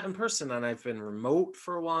never met in person, and I've been remote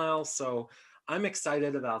for a while. So I'm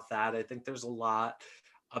excited about that. I think there's a lot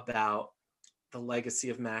about the legacy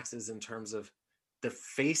of Max's in terms of the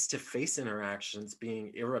face-to-face interactions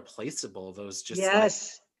being irreplaceable, those just like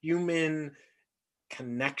Yes. human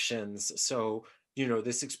connections. So,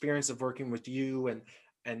 this experience of working with you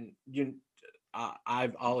and you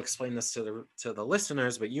I'll explain this to the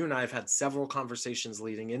listeners, but you and I have had several conversations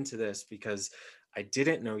leading into this because I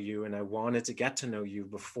didn't know you and I wanted to get to know you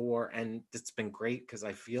before, and it's been great because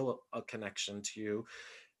I feel a connection to you,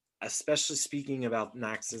 especially speaking about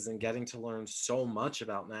Max's and getting to learn so much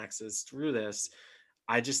about Max's through this.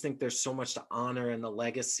 I just think there's so much to honor in the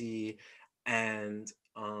legacy and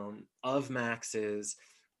of Max's,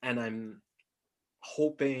 and I'm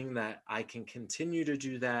hoping that I can continue to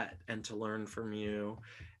do that and to learn from you,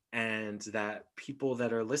 and that people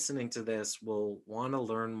that are listening to this will want to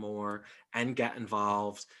learn more and get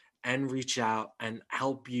involved and reach out and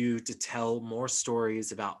help you to tell more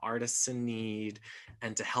stories about artists in need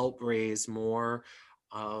and to help raise more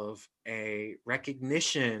of a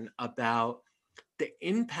recognition about the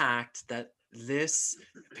impact that this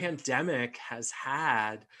pandemic has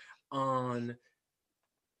had on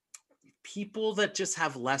people that just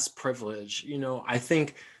have less privilege. I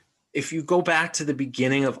think if you go back to the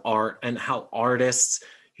beginning of art and how artists,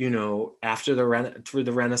 after through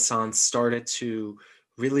the Renaissance started to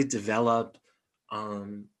really develop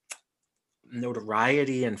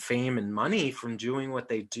notoriety and fame and money from doing what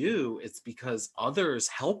they do, it's because others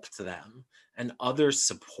helped them and others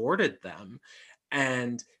supported them.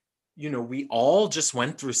 And we all just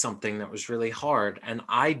went through something that was really hard. And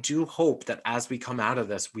I do hope that as we come out of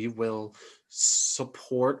this, we will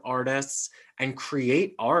support artists and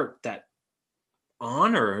create art that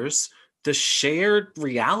honors the shared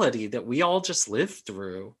reality that we all just lived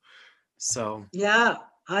through. So Yeah,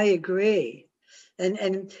 I agree.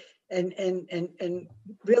 And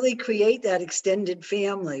really create that extended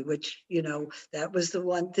family, which, that was the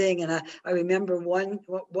one thing. And I remember one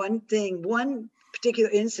particular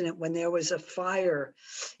incident when there was a fire.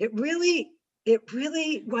 It really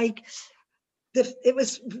like it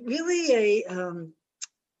was really a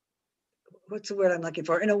what's the word I'm looking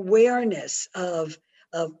for? An awareness of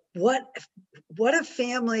what a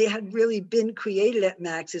family had really been created at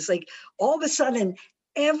Max. It's like all of a sudden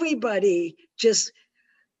everybody just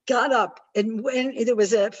got up, and when there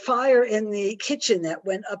was a fire in the kitchen that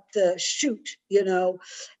went up the chute,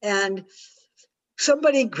 and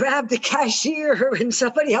somebody grabbed the cashier and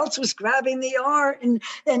somebody else was grabbing the art,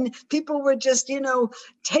 and people were just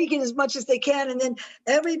taking as much as they can, and then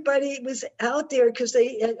everybody was out there because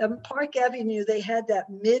they on Park Avenue they had that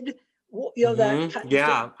that kind of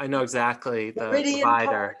yeah, I know exactly the Meridian divider.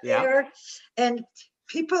 Park Yeah. there, and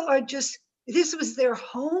people are just, this was their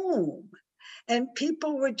home, and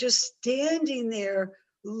people were just standing there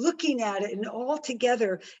looking at it and all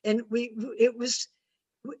together, and it was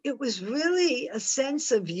really a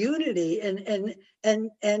sense of unity, and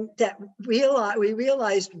that we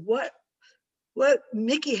realized what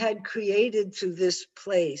Mickey had created through this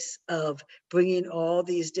place of bringing all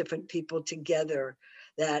these different people together,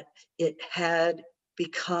 that it had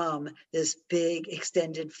become this big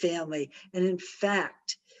extended family. And in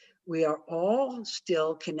fact, we are all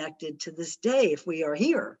still connected to this day if we are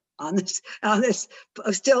here on this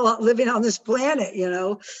still living on this planet.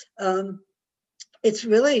 It's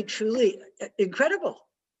really truly incredible.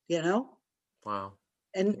 Wow.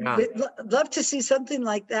 And Yeah. we'd love to see something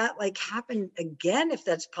like that happen again, if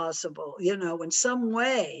that's possible, in some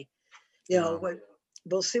way. Yeah.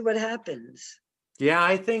 We'll see what happens. Yeah,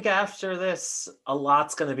 I think after this, a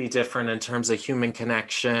lot's going to be different in terms of human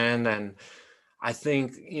connection. And I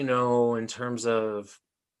think, in terms of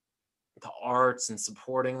the arts and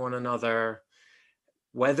supporting one another,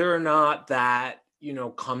 whether or not that,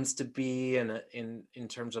 comes to be in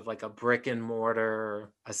terms of like a brick and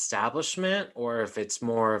mortar establishment, or if it's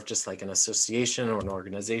more of just like an association or an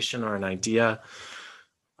organization or an idea,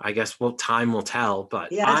 I guess time will tell.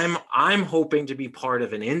 But Yes. I'm hoping to be part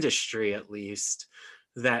of an industry at least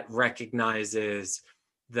that recognizes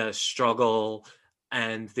the struggle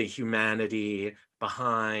and the humanity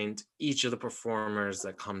behind each of the performers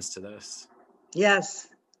that comes to this. Yes.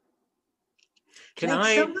 Can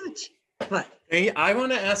Thanks so I much. What? I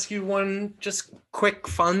want to ask you one just quick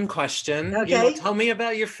fun question. Okay. Tell me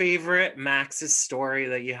about your favorite Max's story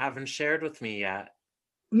that you haven't shared with me yet.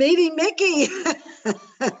 Meeting Mickey.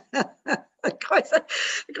 Of course,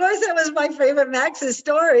 that was my favorite Max's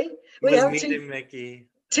story. It was meeting Mickey.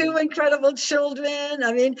 two incredible children.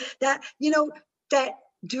 I mean, that, that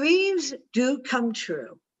dreams do come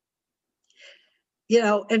true,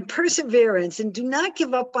 and perseverance, and do not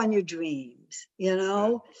give up on your dreams, and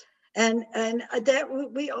that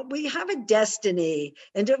we have a destiny,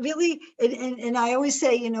 and to really, and I always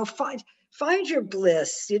say, find your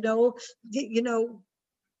bliss,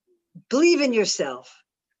 believe in yourself.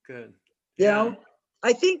 Good. Yeah.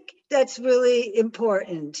 I think that's really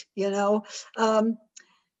important. I'm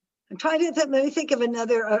trying to let me think of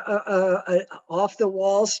another off the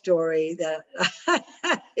wall story that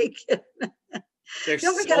There's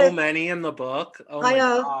so many in the book. Oh my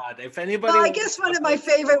God. If anybody I guess one of my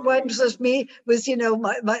favorite ones was my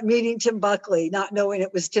meeting Tim Buckley, not knowing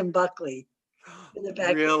it was Tim Buckley in the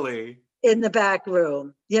back. Really? In the back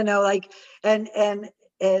room, and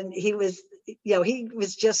he was, he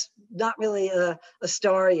was just not really a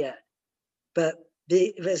star yet, but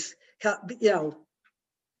it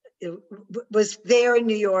was there in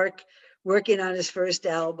New York working on his first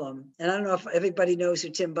album. And I don't know if everybody knows who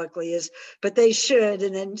Tim Buckley is, but they should.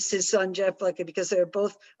 And then his son, Jeff Buckley, because they're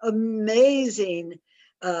both amazing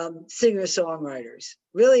singer-songwriters,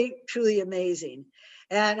 really, truly amazing.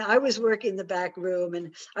 And I was working the back room,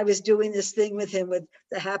 and I was doing this thing with him with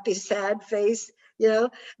the happy, sad face,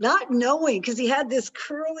 not knowing, because he had this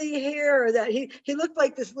curly hair that he looked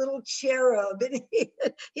like this little cherub, and he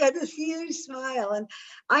had this huge smile. And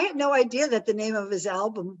I had no idea that the name of his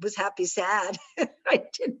album was Happy Sad. I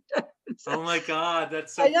didn't know. Oh my God,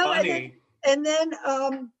 that's so funny. And then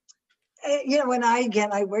when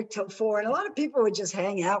I worked till 4, and a lot of people would just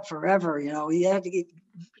hang out forever. You had to get.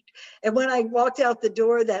 And when I walked out the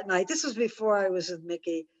door that night, this was before I was with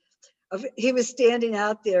Mickey, he was standing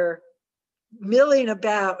out there milling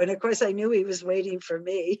about, and of course I knew he was waiting for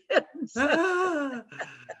me.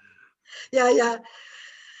 Yeah.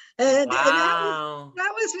 And, wow.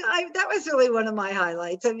 and that was really one of my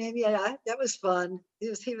highlights. I mean, that was fun.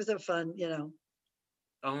 He was a fun,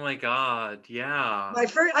 Oh my God, yeah.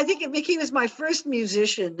 I think Mickey was my first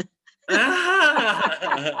musician.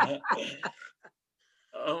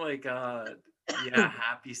 Oh my God. Yeah,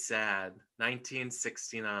 Happy Sad,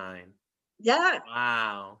 1969. Yeah.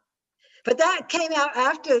 Wow. But that came out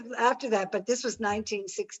after that, but this was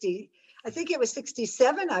 1960. I think it was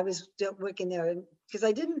 67 I was working there,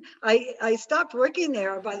 because I stopped working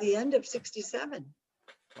there by the end of 67.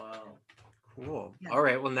 Wow. Cool. Yeah. All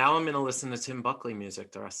right. Well, now I'm going to listen to Tim Buckley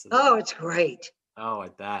music the rest of the day. It's great. Oh, I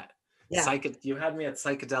bet. Yeah. You had me at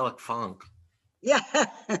psychedelic funk. Yeah.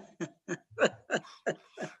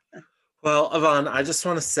 Well, Yvonne, I just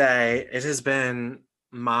want to say it has been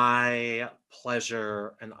my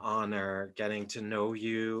pleasure and honor getting to know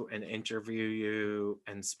you and interview you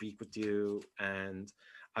and speak with you. And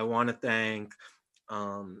I want to thank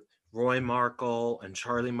Roy Markle and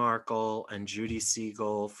Charlie Markle and Judy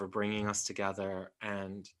Siegel for bringing us together.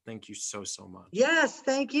 And thank you so, so much. Yes,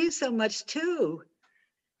 thank you so much too.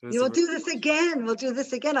 We'll do this again. We'll do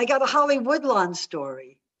this again. I got a Holly Woodlawn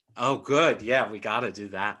story. Oh, good. Yeah, we got to do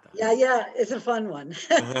that. Then. Yeah. It's a fun one.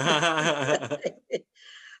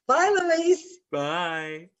 Bye, Louise.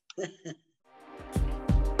 Bye.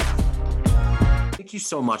 Thank you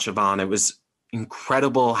so much, Yvonne. It was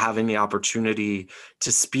incredible having the opportunity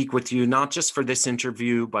to speak with you, not just for this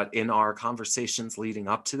interview, but in our conversations leading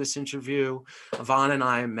up to this interview. Yvonne and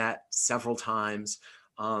I met several times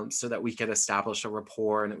so that we could establish a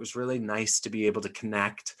rapport. And it was really nice to be able to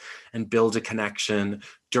connect and build a connection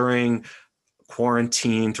during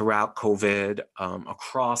quarantine, throughout COVID,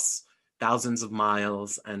 across thousands of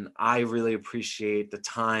miles. And I really appreciate the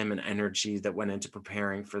time and energy that went into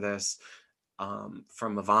preparing for this,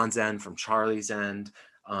 from Yvonne's end, from Charlie's end.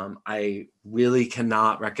 I really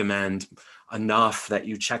cannot recommend enough that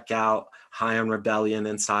you check out High on Rebellion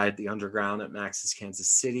Inside the Underground at Max's Kansas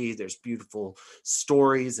City. There's beautiful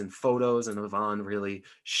stories and photos, and Yvonne really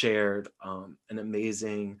shared an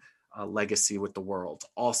amazing legacy with the world.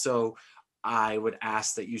 Also, I would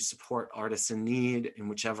ask that you support artists in need in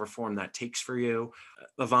whichever form that takes for you.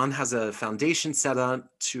 Yvonne has a foundation set up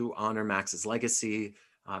to honor Max's legacy.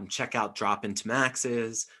 Check out Drop Into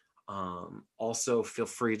Max's. Also, feel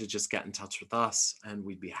free to just get in touch with us, and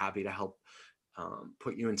we'd be happy to help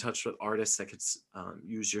put you in touch with artists that could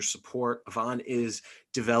use your support. Yvonne is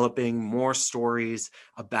developing more stories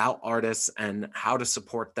about artists and how to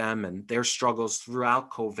support them and their struggles throughout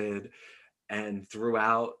COVID and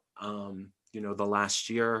throughout the last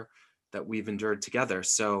year that we've endured together.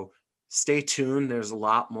 So stay tuned. There's a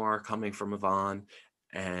lot more coming from Yvonne,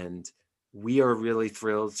 and we are really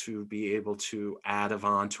thrilled to be able to add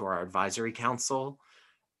Yvonne to our advisory council.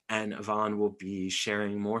 and Yvonne will be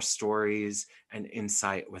sharing more stories and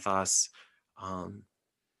insight with us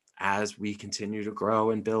as we continue to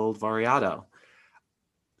grow and build Variato.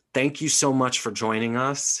 Thank you so much for joining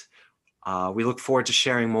us. We look forward to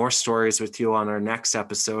sharing more stories with you on our next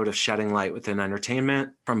episode of Shedding Light Within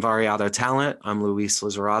Entertainment. From Variato Talent, I'm Luis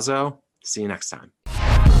Lizarazo. See you next time.